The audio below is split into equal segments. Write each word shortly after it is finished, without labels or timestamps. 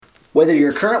Whether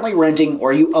you're currently renting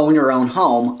or you own your own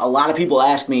home, a lot of people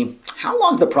ask me, how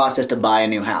long is the process to buy a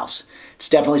new house? It's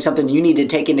definitely something you need to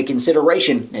take into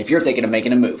consideration if you're thinking of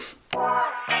making a move.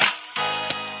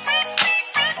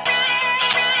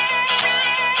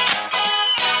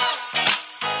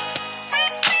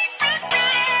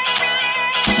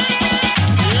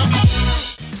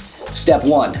 Step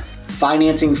 1,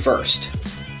 financing first.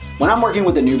 When I'm working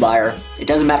with a new buyer, it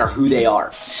doesn't matter who they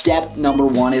are. Step number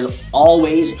 1 is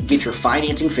always get your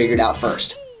financing figured out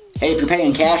first. Hey, if you're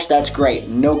paying cash, that's great.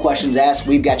 No questions asked.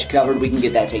 We've got you covered. We can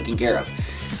get that taken care of.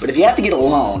 But if you have to get a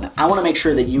loan, I want to make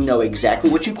sure that you know exactly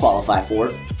what you qualify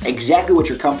for, exactly what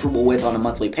you're comfortable with on a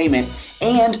monthly payment,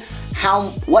 and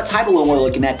what type of loan we're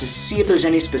looking at to see if there's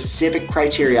any specific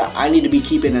criteria I need to be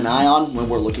keeping an eye on when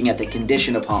we're looking at the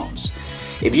condition of homes.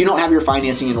 If you don't have your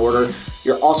financing in order,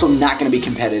 you're also not going to be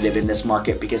competitive in this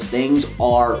market because things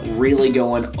are really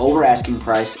going over asking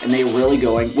price and they're really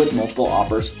going with multiple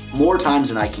offers more times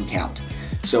than I can count.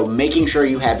 So making sure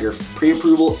you have your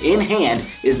pre-approval in hand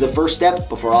is the first step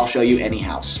before I'll show you any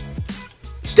house.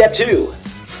 Step 2,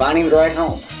 finding the right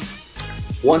home.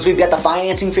 Once we've got the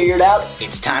financing figured out,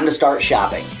 it's time to start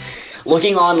shopping.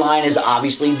 Looking online is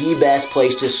obviously the best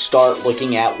place to start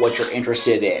looking at what you're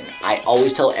interested in. I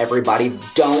always tell everybody,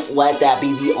 don't let that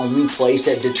be the only place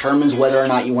that determines whether or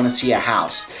not you want to see a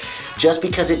house. Just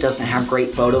because it doesn't have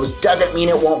great photos doesn't mean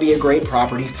it won't be a great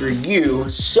property for you.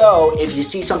 So if you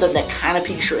see something that kind of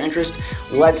piques your interest,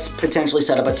 let's potentially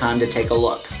set up a time to take a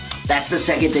look. That's the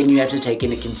second thing you have to take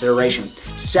into consideration,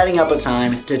 setting up a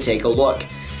time to take a look.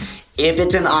 If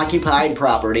it's an occupied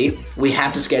property, we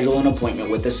have to schedule an appointment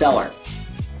with the seller.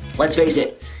 Let's face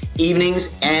it,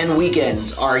 evenings and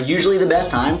weekends are usually the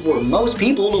best time for most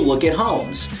people to look at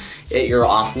homes. You're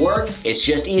off work, it's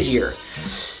just easier.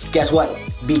 Guess what?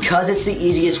 Because it's the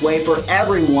easiest way for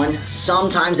everyone,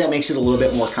 sometimes that makes it a little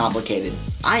bit more complicated.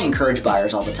 I encourage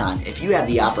buyers all the time, if you have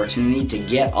the opportunity to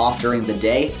get off during the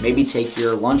day, maybe take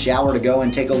your lunch hour to go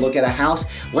and take a look at a house,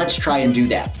 let's try and do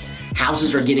that.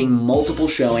 Houses are getting multiple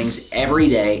showings every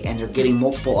day and they're getting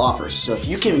multiple offers. So if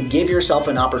you can give yourself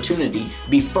an opportunity,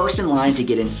 be first in line to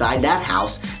get inside that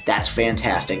house, that's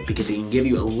fantastic because it can give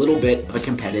you a little bit of a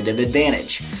competitive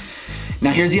advantage.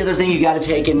 Now here's the other thing you got to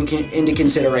take into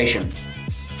consideration.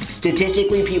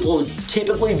 Statistically, people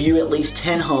typically view at least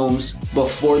 10 homes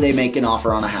before they make an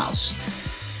offer on a house.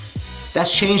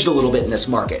 That's changed a little bit in this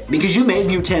market because you may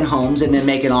view 10 homes and then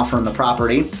make an offer on the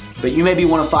property, but you may be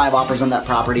one of 5 offers on that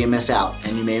property and miss out.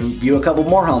 And you may view a couple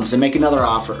more homes and make another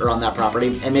offer on that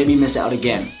property and maybe miss out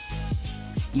again.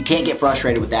 You can't get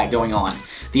frustrated with that going on.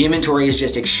 The inventory is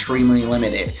just extremely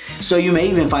limited. So you may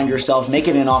even find yourself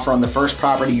making an offer on the first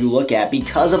property you look at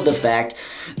because of the fact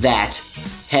that,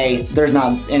 hey, there's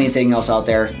not anything else out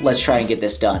there. Let's try and get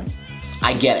this done.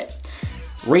 I get it.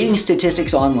 Reading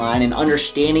statistics online and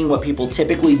understanding what people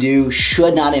typically do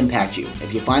should not impact you.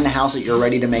 If you find the house that you're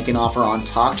ready to make an offer on,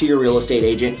 talk to your real estate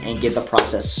agent and get the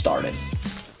process started.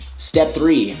 Step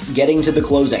 3, getting to the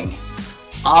closing.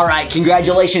 All right,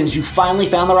 congratulations, you finally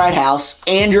found the right house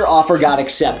and your offer got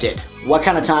accepted. What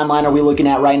kind of timeline are we looking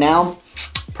at right now?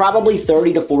 Probably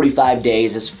 30 to 45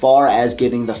 days as far as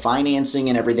getting the financing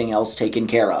and everything else taken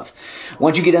care of.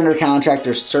 Once you get under contract,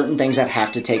 there's certain things that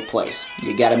have to take place.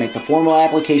 You got to make the formal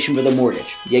application for the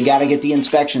mortgage. You got to get the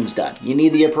inspections done. You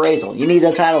need the appraisal. You need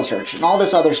a title search and all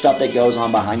this other stuff that goes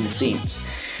on behind the scenes.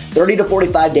 30 to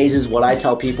 45 days is what I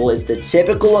tell people is the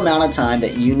typical amount of time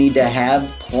that you need to have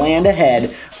planned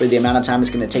ahead for the amount of time it's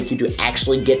going to take you to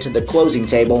actually get to the closing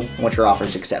table once your offer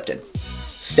is accepted.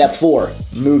 Step 4,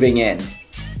 moving in.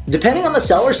 Depending on the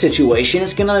seller situation,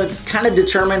 it's going to kind of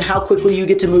determine how quickly you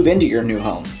get to move into your new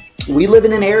home. We live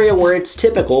in an area where it's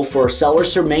typical for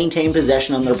sellers to maintain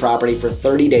possession on their property for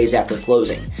 30 days after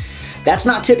closing. That's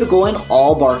not typical in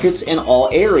all markets and all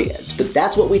areas, but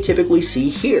that's what we typically see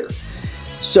here.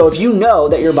 So if you know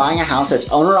that you're buying a house that's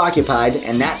owner occupied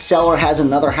and that seller has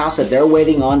another house that they're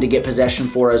waiting on to get possession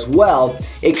for as well,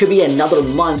 it could be another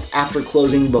month after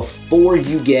closing before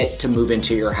you get to move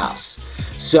into your house.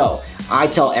 So I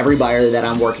tell every buyer that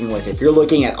I'm working with, if you're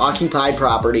looking at occupied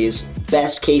properties,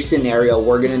 best case scenario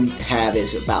we're going to have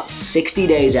is about 60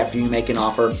 days after you make an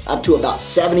offer, up to about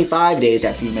 75 days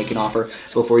after you make an offer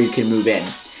before you can move in.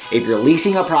 If you're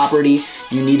leasing a property,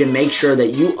 you need to make sure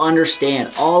that you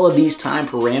understand all of these time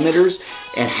parameters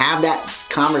and have that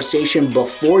conversation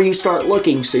before you start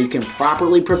looking so you can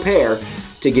properly prepare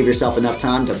to give yourself enough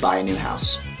time to buy a new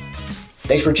house.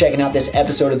 Thanks for checking out this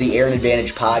episode of the Aaron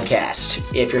Advantage podcast.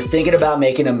 If you're thinking about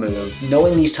making a move,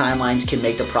 knowing these timelines can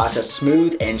make the process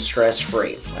smooth and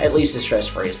stress-free, at least as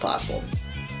stress-free as possible.